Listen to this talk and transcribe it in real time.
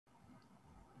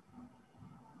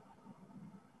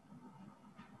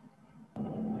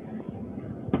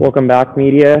Welcome back,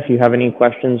 media. If you have any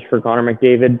questions for Connor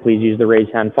McDavid, please use the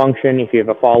raise hand function. If you have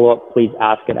a follow-up, please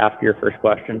ask it after your first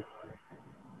question.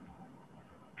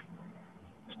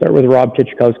 Start with Rob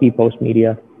Tychkowski, Post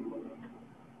Media.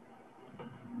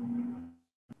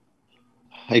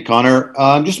 Hey, Connor.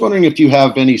 I'm just wondering if you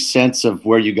have any sense of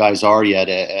where you guys are yet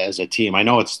as a team. I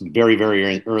know it's very,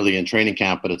 very early in training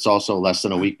camp, but it's also less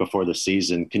than a week before the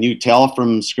season. Can you tell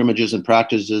from scrimmages and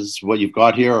practices what you've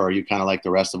got here, or are you kind of like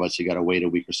the rest of us? You got to wait a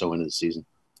week or so into the season?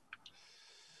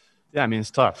 Yeah, I mean,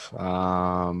 it's tough.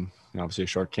 Obviously a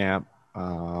short camp.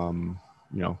 We're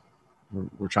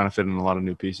trying to fit in a lot of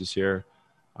new pieces here.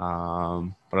 But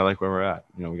I like where we're at.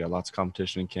 We got lots of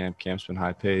competition in camp. Camp's been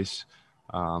high pace.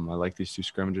 I like these two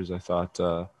scrimmages. I thought,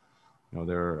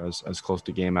 they're as close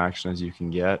to game action as you can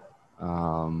get.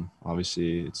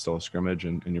 Obviously, it's still a scrimmage,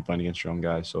 and you're playing against your own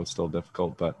guys, so it's still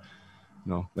difficult. But,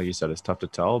 like you said, it's tough to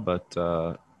tell. But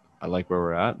I like where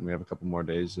we're at, and we have a couple more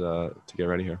days to get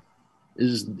ready here.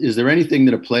 Is there anything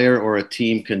that a player or a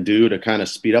team can do to kind of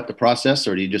speed up the process,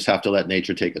 or do you just have to let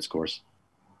nature take its course?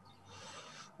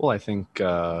 Well, I think,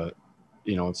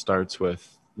 it starts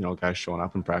with, guys showing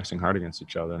up and practicing hard against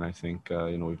each other. And I think,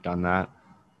 we've done that.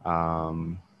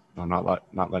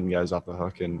 Not letting guys off the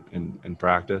hook in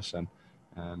practice and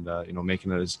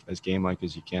making it as game-like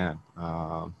as you can.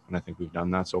 And I think we've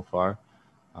done that so far.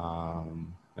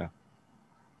 Yeah.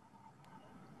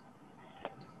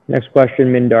 Next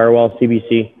question, Min Darwal,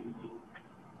 CBC.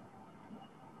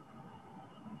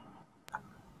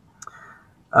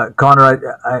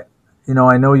 Connor,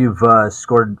 I know you've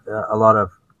scored a lot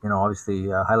of, obviously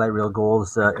highlight reel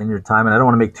goals in your time, and I don't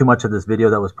want to make too much of this video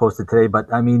that was posted today, but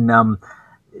I mean,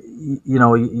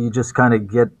 you just kind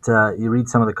of get, you read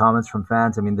some of the comments from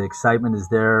fans. I mean, the excitement is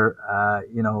there.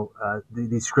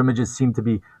 These scrimmages seem to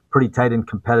be pretty tight and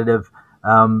competitive.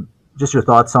 Just your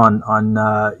thoughts on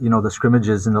the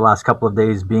scrimmages in the last couple of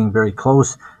days being very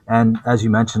close, and as you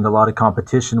mentioned, a lot of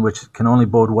competition, which can only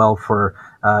bode well for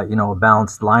a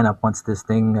balanced lineup once this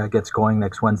thing gets going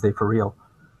next Wednesday for real.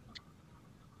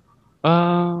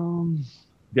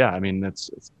 Yeah, I mean,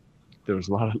 there was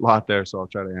a lot there, so I'll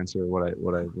try to answer what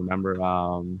I remember.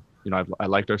 I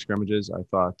liked our scrimmages. I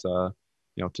thought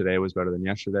today was better than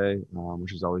yesterday,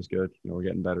 which is always good. We're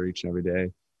getting better each and every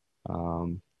day.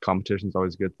 Competition is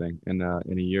always a good thing in a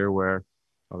year where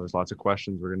there's lots of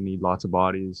questions. We're going to need lots of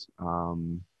bodies.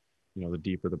 The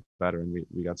deeper the better, and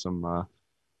we got some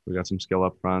skill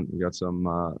up front. We got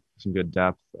some good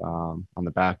depth on the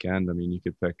back end. I mean, you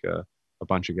could pick a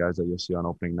bunch of guys that you'll see on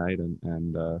opening night,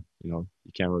 and you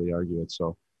can't really argue it.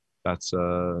 So that's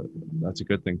a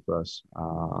good thing for us.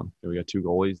 We got two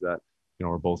goalies that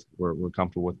we're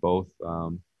comfortable with both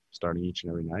starting each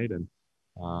and every night, and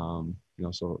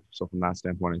so from that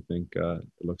standpoint, I think it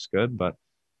looks good. But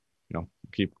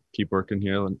keep working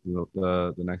here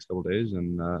the next couple of days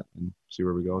and see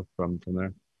where we go from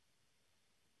there.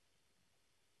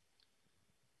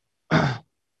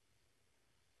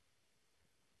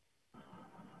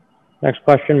 Next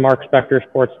question, Mark Spector,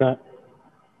 Sportsnet.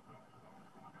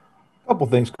 Couple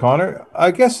things, Connor. I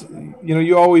guess I know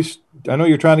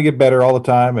you're trying to get better all the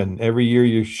time, and every year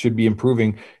you should be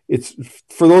improving. It's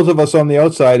for those of us on the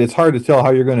outside, it's hard to tell how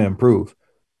you're going to improve.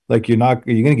 Like are you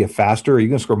going to get faster? Are you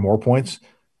going to score more points?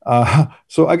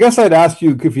 So I guess I'd ask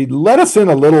you if you'd let us in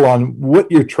a little on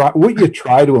what you try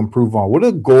to improve on. What are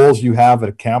the goals you have at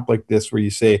a camp like this where you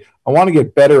say, I want to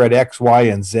get better at X, Y,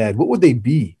 and Z? What would they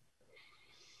be?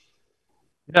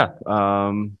 Yeah.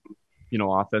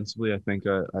 Offensively, I think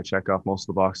I check off most of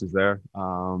the boxes there.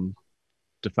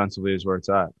 Defensively is where it's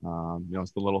at.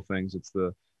 It's the little things. It's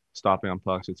the stopping on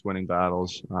pucks. It's winning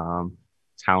battles.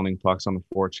 It's hounding pucks on the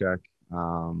forecheck.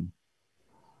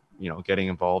 Getting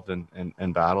involved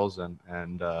in battles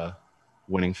and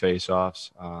winning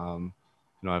face-offs.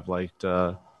 I've liked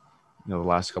the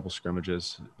last couple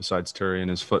scrimmages, besides Turry and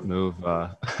his foot move,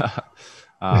 where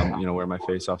my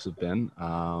face-offs have been.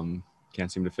 Can't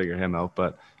seem to figure him out,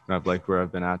 but I've liked where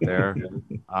I've been at there.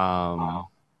 So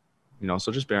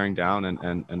just bearing down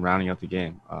and rounding out the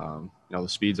game. The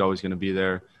speed's always going to be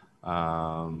there.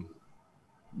 The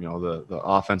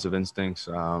offensive instincts,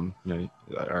 are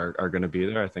going to be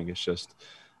there. I think it's just,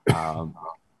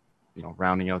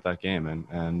 rounding out that game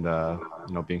and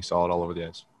being solid all over the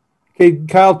ice. Okay,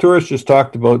 Kyle Turris just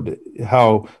talked about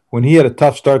how when he had a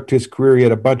tough start to his career, he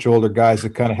had a bunch of older guys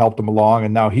that kind of helped him along,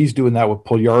 and now he's doing that with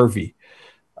Puljujarvi.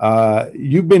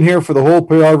 You've been here for the whole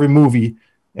Puljujarvi movie,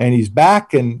 and he's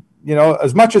back, and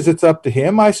as much as it's up to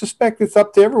him, I suspect it's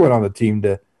up to everyone on the team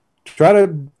to try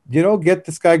to get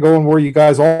this guy going where you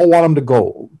guys all want him to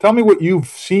go. Tell me what you've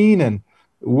seen and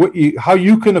how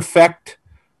you can affect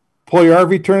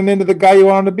Puljujarvi turning into the guy you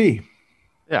want him to be.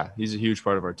 Yeah, he's a huge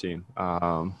part of our team.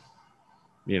 I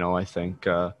think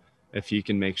if he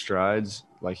can make strides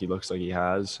like he looks like he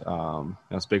has,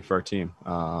 that's big for our team.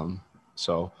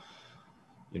 So,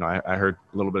 I heard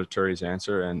a little bit of Turi's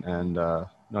answer, and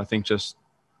I think just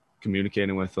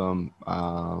communicating with him,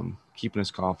 keeping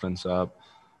his confidence up.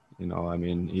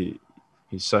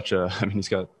 He's such a. He's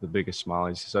got the biggest smile.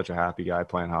 He's such a happy guy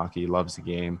playing hockey. He loves the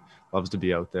game. Loves to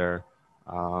be out there.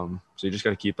 So you just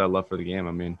got to keep that love for the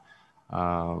game.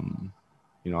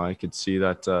 I could see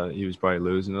that he was probably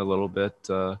losing a little bit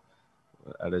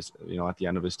at the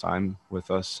end of his time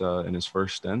with us in his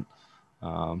first stint.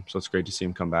 So it's great to see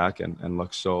him come back and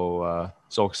look so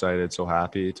excited, so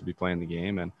happy to be playing the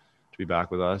game and to be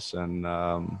back with us. And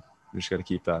we just got to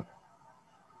keep that.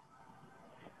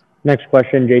 Next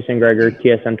question, Jason Gregor,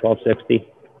 TSN 1260.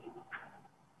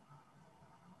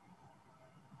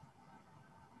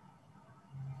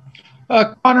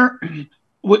 Connor,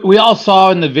 we all saw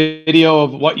in the video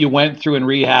of what you went through in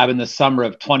rehab in the summer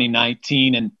of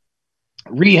 2019, and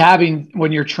rehabbing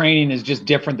when you're training is just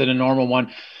different than a normal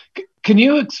one. Can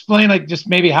you explain, just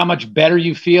maybe how much better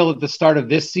you feel at the start of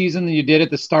this season than you did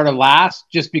at the start of last,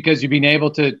 just because you've been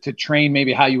able to train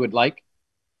maybe how you would like?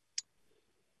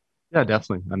 Yeah,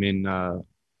 definitely.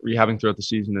 Rehabbing throughout the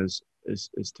season is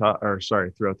tough,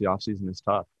 throughout the off season is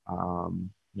tough. You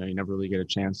never really get a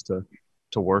chance to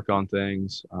work on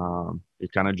things. You're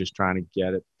kind of just trying to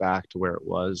get it back to where it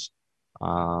was.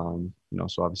 So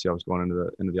obviously I was going into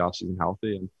the off season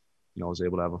healthy, and I was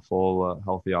able to have a full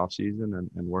healthy off season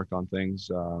and work on things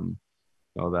that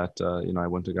I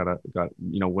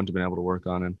wouldn't have been able to work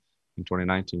on in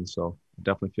 2019. So I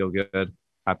definitely feel good,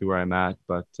 happy where I'm at,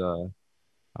 but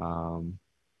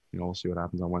we'll see what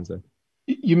happens on Wednesday.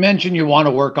 You mentioned you want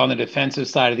to work on the defensive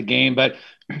side of the game, but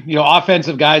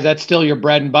offensive guys, that's still your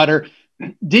bread and butter.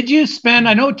 Did you spend,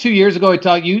 I know 2 years ago I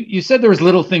talked, you said there was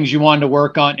little things you wanted to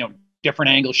work on,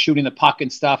 different angles, shooting the puck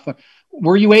and stuff.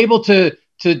 Were you able to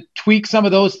tweak some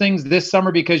of those things this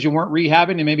summer because you weren't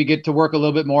rehabbing and maybe get to work a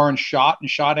little bit more on shot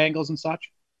angles and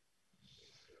such?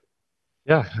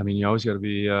 Yeah, you always got to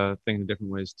be thinking of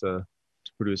different ways to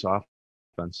produce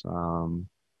offense.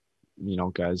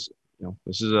 Guys,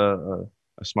 this is a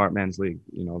smart man's league.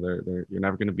 You're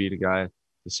never going to beat a guy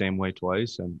the same way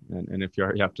twice, and if you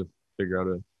have to figure out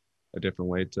a different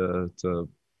way to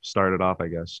start it off, I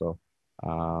guess. So,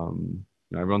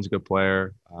 everyone's a good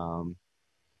player.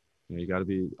 You got to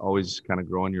be always kind of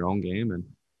growing your own game and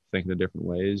thinking of different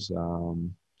ways.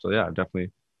 So yeah, I've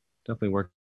definitely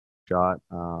worked shot.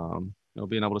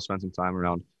 Being able to spend some time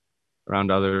around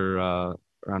other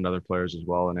players as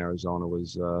well in Arizona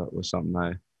was something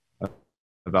I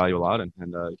value a lot, and you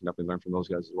can definitely learn from those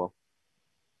guys as well.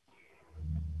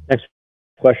 Next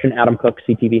question, Adam Cook,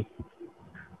 CTV.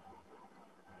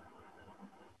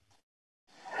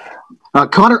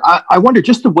 Connor, I wonder,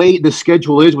 just the way the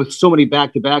schedule is with so many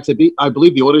back-to-backs. I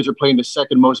believe the Oilers are playing the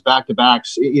second most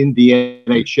back-to-backs in the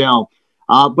NHL.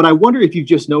 But I wonder if you've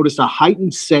just noticed a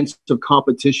heightened sense of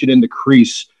competition in the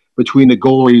crease between the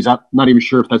goalies. I'm not even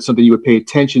sure if that's something you would pay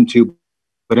attention to.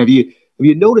 But have you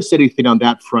noticed anything on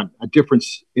that front, a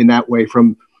difference in that way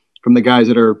from the guys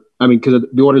that are – because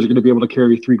the Oilers are going to be able to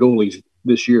carry 3 goalies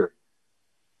this year?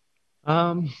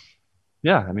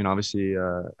 Yeah, obviously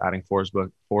adding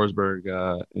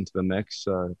Forsberg into the mix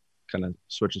kind of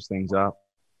switches things up.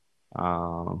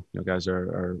 Guys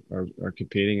are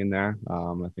competing in there.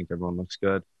 I think everyone looks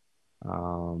good.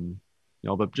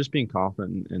 But just being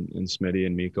confident in Smitty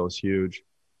and Mikko is huge.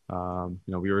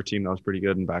 We were a team that was pretty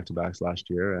good in back-to-backs last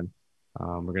year, and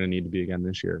we're going to need to be again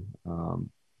this year.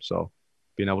 So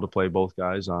being able to play both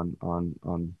guys on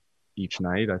each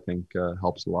night, I think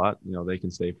helps a lot. They can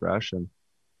stay fresh, and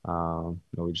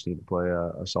we just need to play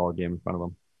a solid game in front of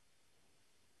them.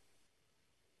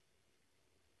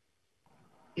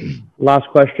 Last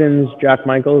questions, Jack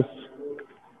Michaels.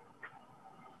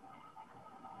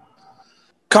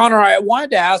 Connor, I wanted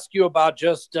to ask you about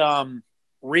just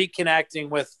reconnecting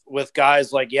with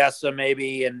guys like Yessa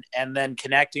maybe, and then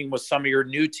connecting with some of your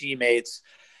new teammates.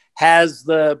 Has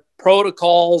the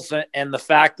protocols and the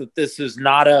fact that this is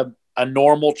not a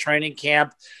normal training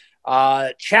camp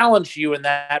challenged you in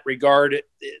that regard,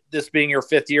 this being your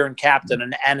 5th year in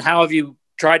captain, and how have you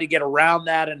tried to get around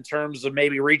that in terms of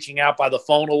maybe reaching out by the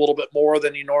phone a little bit more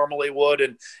than you normally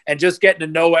would, and just getting to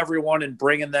know everyone and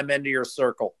bringing them into your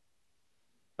circle?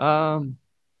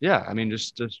 Yeah,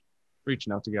 just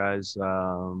reaching out to guys,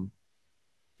 texting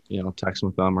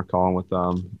with them or calling with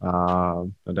them. I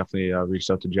definitely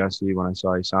reached out to Jesse when I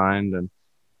saw he signed, and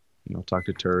talked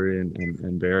to Turi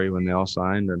and Barry when they all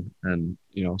signed, and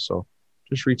so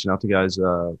just reaching out to guys,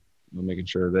 making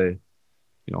sure they,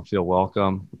 feel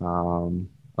welcome.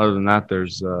 Other than that,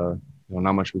 there's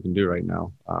not much we can do right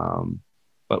now.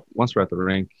 But once we're at the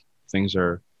rink, things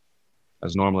are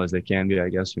as normal as they can be, I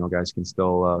guess. Guys can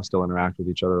still interact with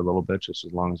each other a little bit, just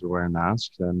as long as we're wearing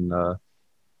masks and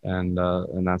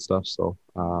that stuff. So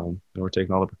we're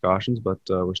taking all the precautions, but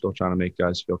we're still trying to make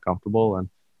guys feel comfortable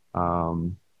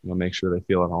and make sure they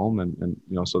feel at home and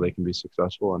so they can be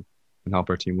successful and help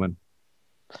our team win.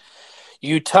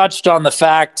 You touched on the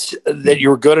fact that you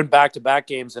were good in back-to-back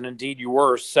games, and indeed you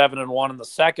were 7-1 in the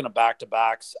second of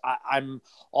back-to-backs. I'm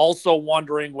also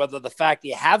wondering whether the fact that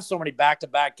you have so many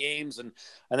back-to-back games, and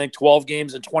I think 12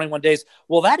 games in 21 days,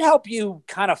 will that help you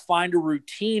kind of find a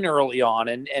routine early on?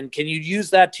 And can you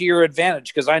use that to your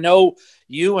advantage? Because I know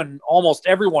you and almost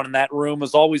everyone in that room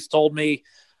has always told me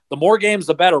the more games,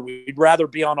 the better. We'd rather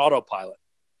be on autopilot.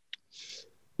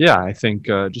 Yeah, I think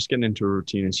just getting into a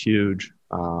routine is huge.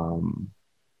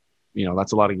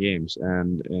 That's a lot of games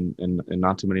and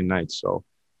not too many nights. So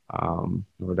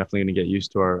we're definitely going to get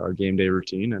used to our game day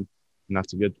routine, and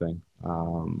that's a good thing.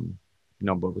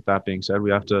 But with that being said,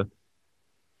 we have to,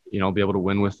 be able to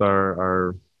win with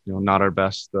our not our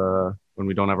best when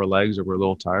we don't have our legs or we're a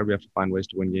little tired. We have to find ways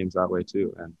to win games that way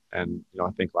too. And I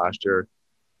think last year,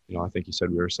 I think you said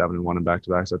we were 7-1 in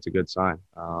back-to-backs. That's a good sign.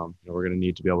 We're going to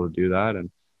need to be able to do that and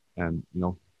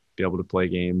be able to play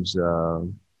games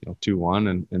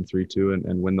 2-1 and 3-2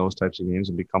 and win those types of games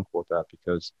and be comfortable with that,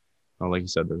 because like you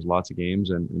said, there's lots of games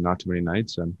and not too many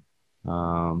nights, and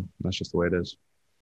that's just the way it is.